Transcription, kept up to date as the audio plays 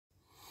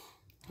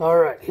All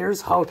right,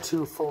 here's how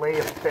to fillet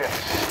a fish.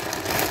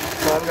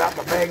 So I've got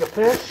my bag of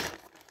fish.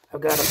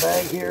 I've got a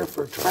bag here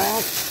for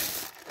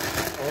trash,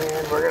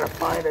 and we're gonna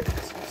find a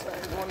decent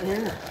sized one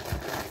here.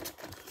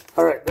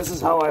 All right, this is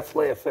how I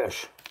fillet a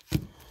fish.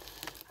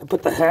 I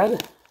put the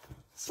head,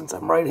 since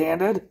I'm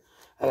right-handed,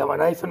 I got my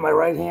knife in my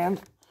right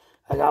hand.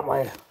 I got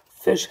my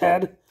fish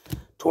head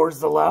towards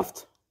the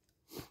left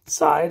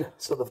side,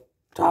 so the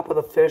top of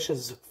the fish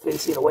is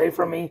facing away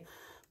from me.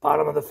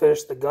 Bottom of the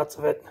fish, the guts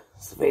of it,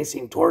 is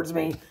facing towards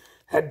me.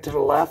 Head to the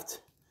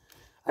left.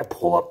 I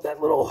pull up that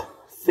little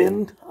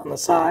fin on the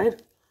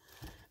side,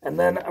 and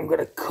then I'm going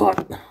to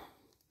cut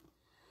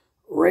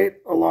right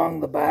along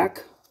the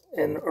back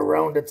and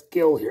around its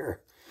gill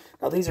here.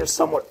 Now these are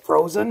somewhat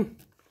frozen,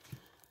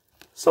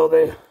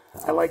 so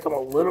I like them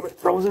a little bit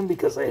frozen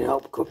because they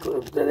help cook,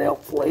 they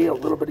help fillet a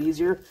little bit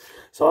easier.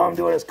 So all I'm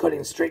doing is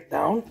cutting straight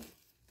down.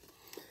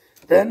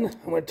 Then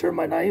I'm going to turn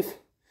my knife,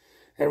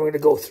 and we're going to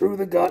go through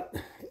the gut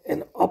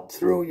and up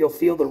through. You'll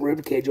feel the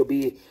rib cage will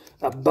be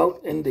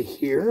about into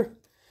here.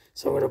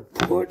 So I'm going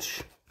to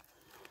push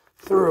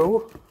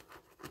through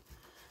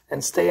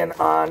and staying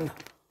on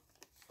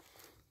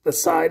the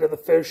side of the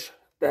fish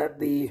that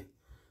the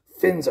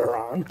fins are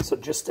on. So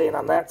just staying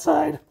on that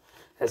side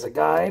as a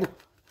guide,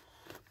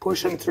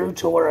 pushing through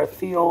to where I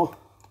feel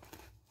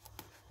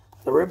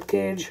the rib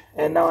cage,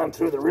 and now I'm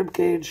through the rib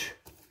cage,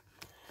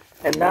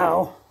 and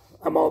now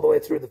I'm all the way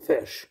through the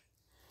fish.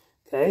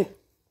 Okay,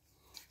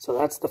 so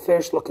that's the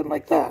fish looking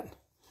like that.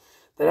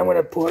 Then I'm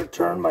going to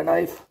turn my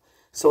knife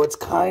so it's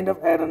kind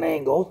of at an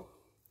angle,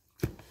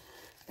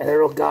 and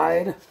it'll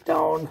guide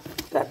down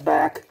that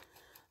back,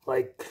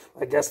 like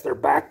I guess their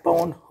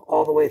backbone,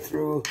 all the way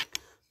through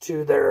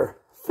to their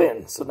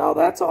fin. So now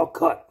that's all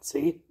cut,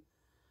 see?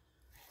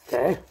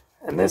 Okay,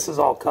 and this is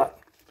all cut,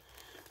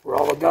 where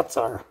all the guts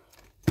are.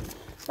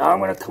 Now I'm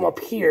going to come up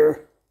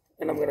here,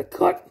 and I'm going to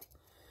cut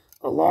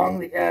along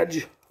the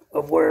edge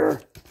of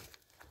where,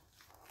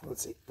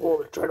 let's see,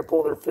 try to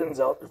pull their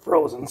fins out. They're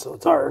frozen, so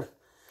it's hard.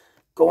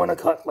 Going to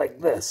cut like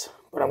this,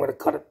 but I'm going to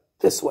cut it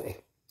this way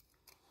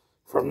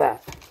from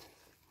that.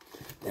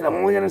 And I'm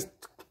only going to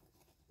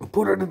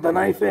put the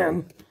knife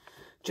in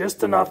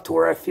just enough to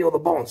where I feel the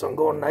bone. So I'm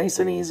going nice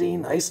and easy,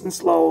 nice and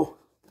slow.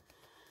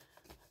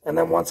 And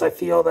then once I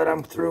feel that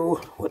I'm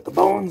through with the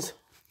bones,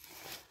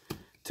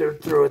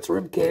 through its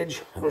rib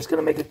cage, I'm just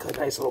going to make a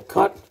nice little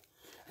cut.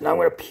 And I'm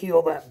going to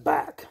peel that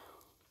back.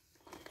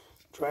 I'm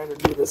trying to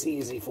do this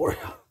easy for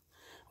you.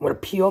 I'm going to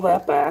peel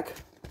that back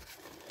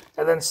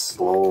and then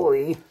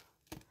slowly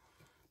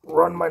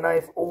run my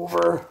knife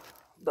over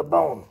the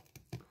bone.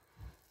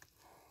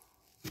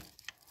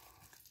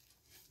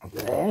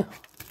 Okay.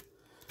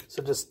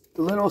 So just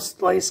little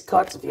slice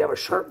cuts. If you have a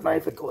sharp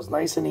knife, it goes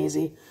nice and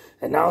easy.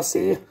 And now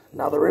see,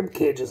 now the rib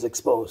cage is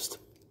exposed.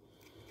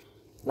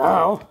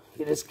 Now,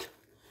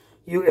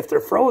 if they're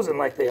frozen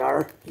like they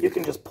are, you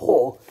can just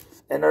pull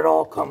and it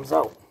all comes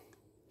out.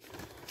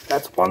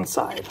 That's one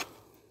side.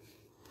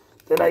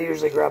 Then I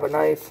usually grab a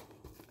knife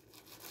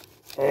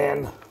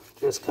and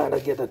just kind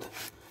of get it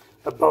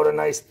about a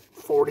nice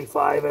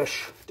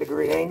 45-ish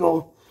degree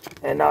angle.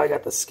 And now I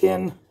got the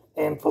skin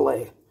and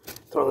fillet.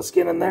 Throw the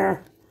skin in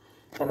there,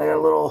 and I got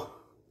a little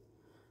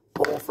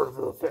bowl for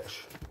the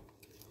fish.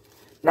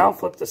 Now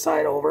flip the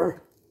side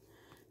over,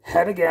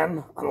 head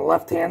again on the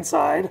left-hand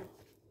side,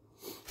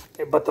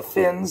 but the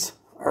fins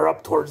are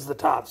up towards the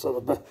top.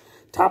 So the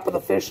top of the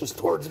fish is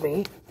towards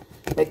me.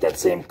 Make that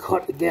same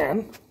cut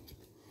again,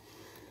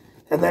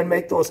 and then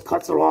make those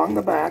cuts along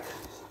the back.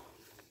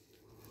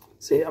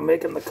 See, I'm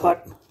making the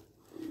cut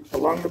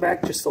along the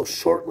back, just those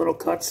short little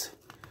cuts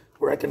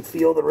where I can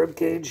feel the rib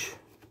cage.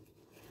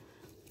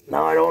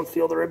 Now I don't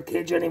feel the rib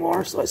cage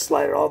anymore, so I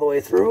slide it all the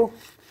way through.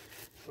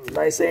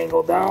 Nice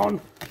angle down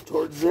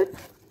towards it.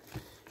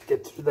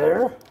 Get through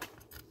there.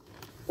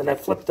 Then I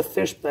flip the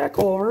fish back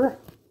over,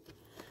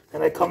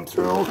 and I come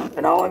through,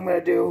 and all I'm going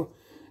to do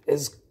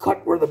is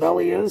cut where the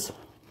belly is.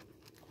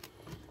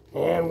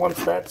 And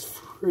once that's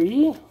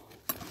free,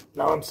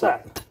 now I'm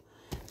set.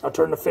 I'll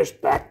turn the fish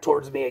back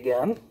towards me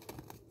again,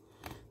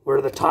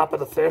 where the top of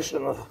the fish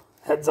and the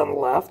head's on the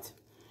left.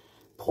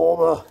 Pull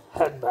the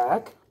head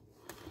back.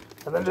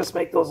 And then just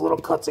make those little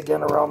cuts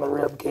again around the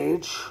rib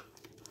cage.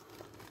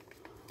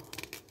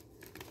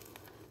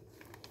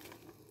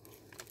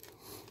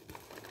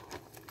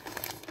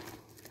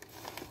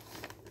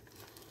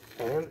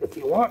 And if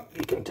you want,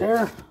 you can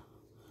tear.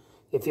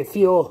 If you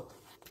feel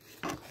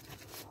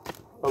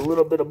a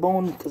little bit of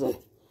bone, because I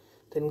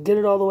didn't get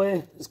it all the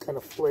way, just kind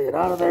of fillet it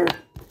out of there.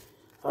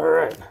 All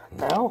right,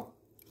 now,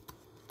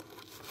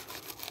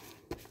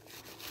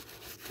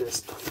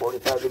 just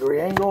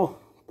 45-degree angle,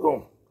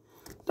 boom,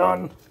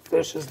 done.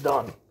 Fish is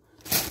done,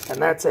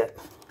 and that's it.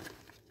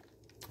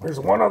 There's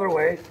one other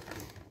way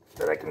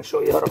that I can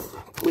show you how to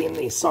clean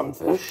these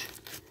sunfish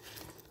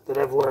that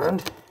I've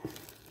learned,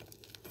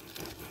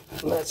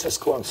 and that's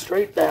just going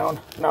straight down.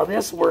 Now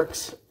this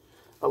works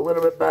a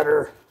little bit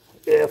better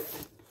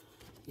if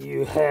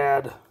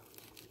the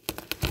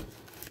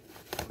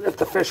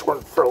fish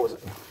weren't frozen,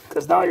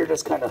 because now you're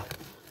just kind of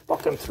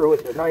bucking through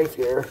with your knife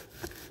here,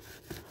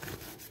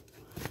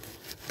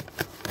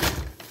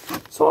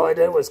 So all I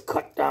did was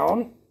cut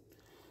down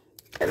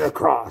and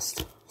across.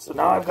 So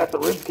now I've got the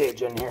rib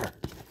cage in here.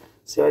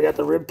 See, I got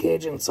the rib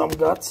cage and some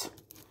guts.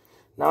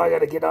 Now I got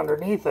to get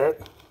underneath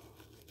it,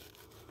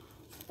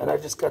 and I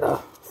just got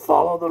to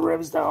follow the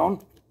ribs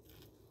down.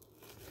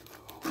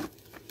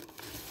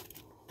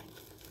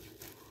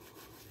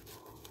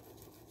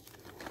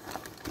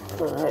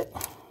 All right.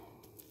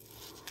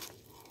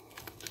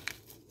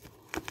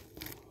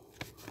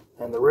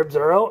 And the ribs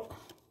are out.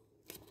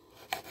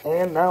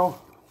 And now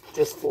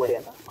just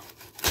filleting them.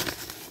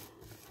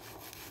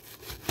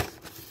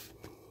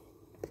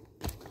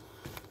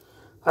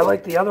 I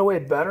like the other way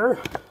better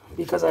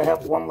because I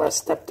have one less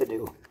step to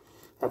do.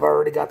 I've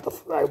already got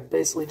I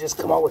basically just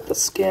come out with the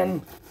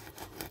skin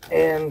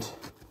and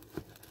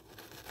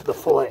the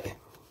fillet.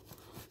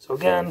 So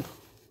again,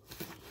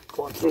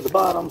 going through the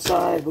bottom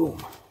side,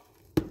 boom.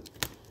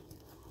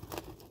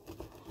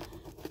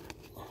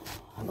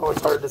 I know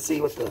it's hard to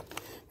see with the,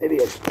 maybe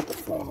I should put the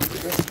phone over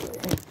this way.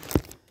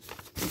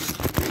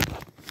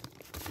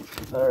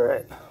 All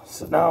right,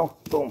 so now,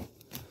 boom.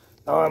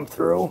 Now I'm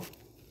through.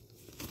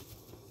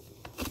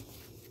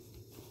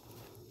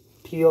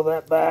 Peel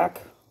that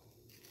back,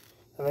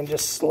 and then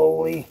just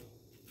slowly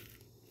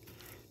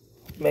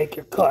make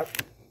your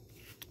cut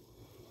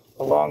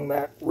along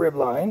that rib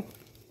line.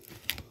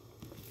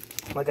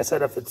 Like I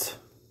said, if it's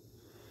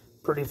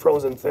pretty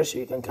frozen fish,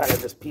 you can kind of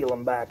just peel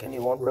them back and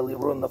you won't really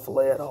ruin the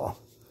fillet at all.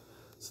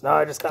 So now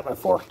I just got my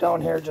fork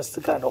down here just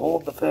to kind of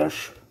hold the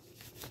fish.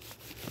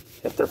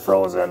 If they're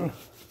frozen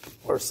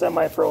or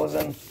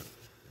semi-frozen,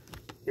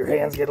 your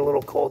hands get a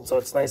little cold, so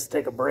it's nice to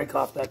take a break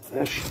off that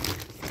fish.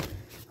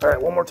 All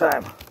right, one more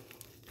time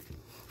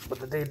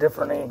with a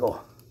different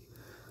angle.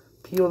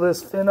 Peel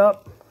this fin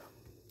up.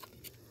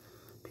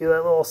 Peel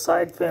that little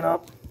side fin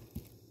up.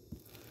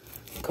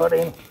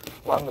 Cutting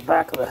along the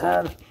back of the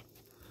head,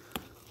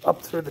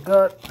 up through the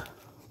gut.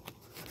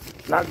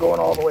 Not going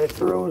all the way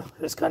through,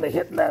 just kind of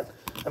hitting that.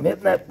 I'm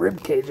hitting that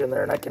rib cage in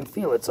there and I can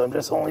feel it, so I'm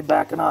just only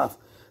backing off.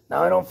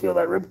 Now I don't feel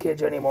that rib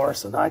cage anymore,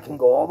 so now I can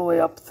go all the way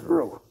up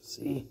through.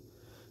 See,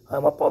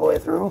 I'm up all the way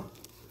through.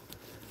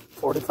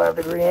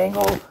 45-degree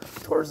angle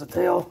towards the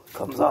tail,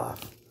 comes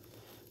off.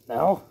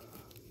 Now,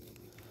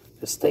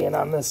 just staying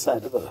on this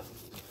side of the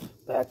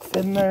back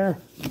fin there.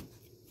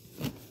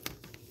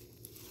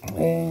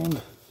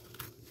 And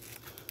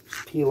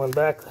peeling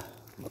back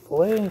the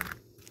fillet.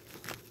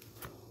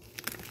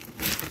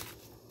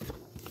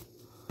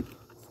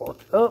 Fork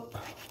it up.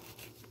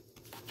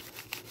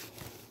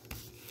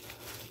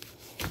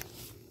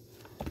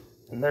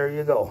 And there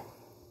you go.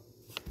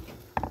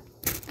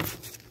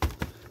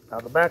 Now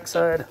the back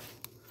side,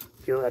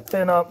 peel that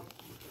fin up,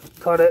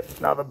 cut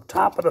it. Now the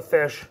top of the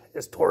fish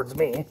is towards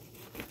me.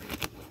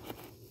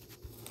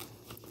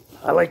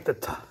 I like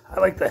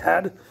the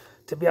head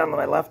to be on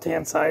my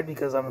left-hand side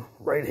because I'm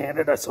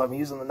right-handed, so I'm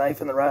using the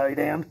knife in the right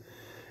hand.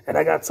 And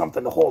I got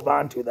something to hold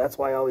on to. That's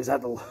why I always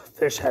had the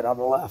fish head on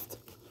the left.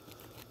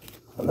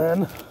 And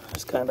then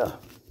just kind of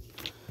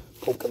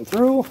poking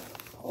through,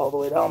 all the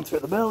way down through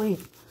the belly.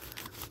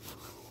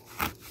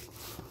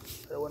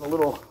 That went a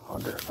little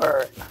under. All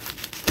right.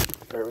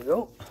 There we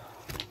go.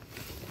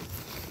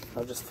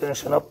 I'm just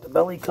finishing up the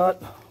belly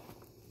cut.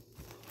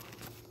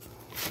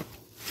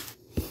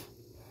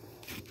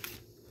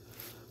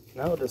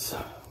 Now just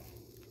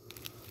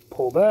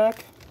pull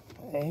back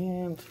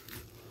and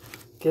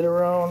get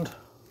around.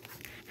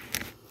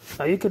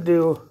 Now you could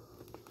do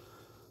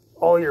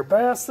all your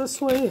bass this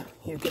way.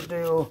 You could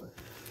do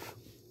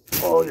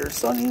all your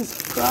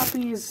sunnies,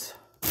 crappies.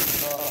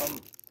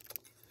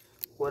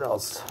 What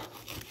else?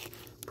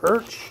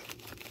 Perch.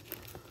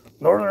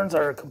 Northerns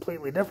are a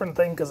completely different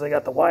thing because they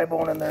got the Y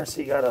bone in there,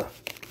 so you gotta,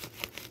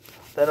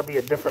 that'll be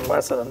a different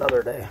lesson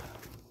another day.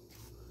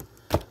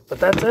 But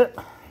that's it.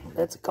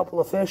 That's a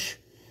couple of fish,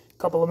 a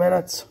couple of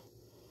minutes.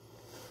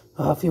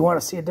 If you want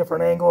to see a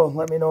different angle,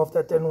 let me know if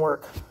that didn't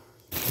work.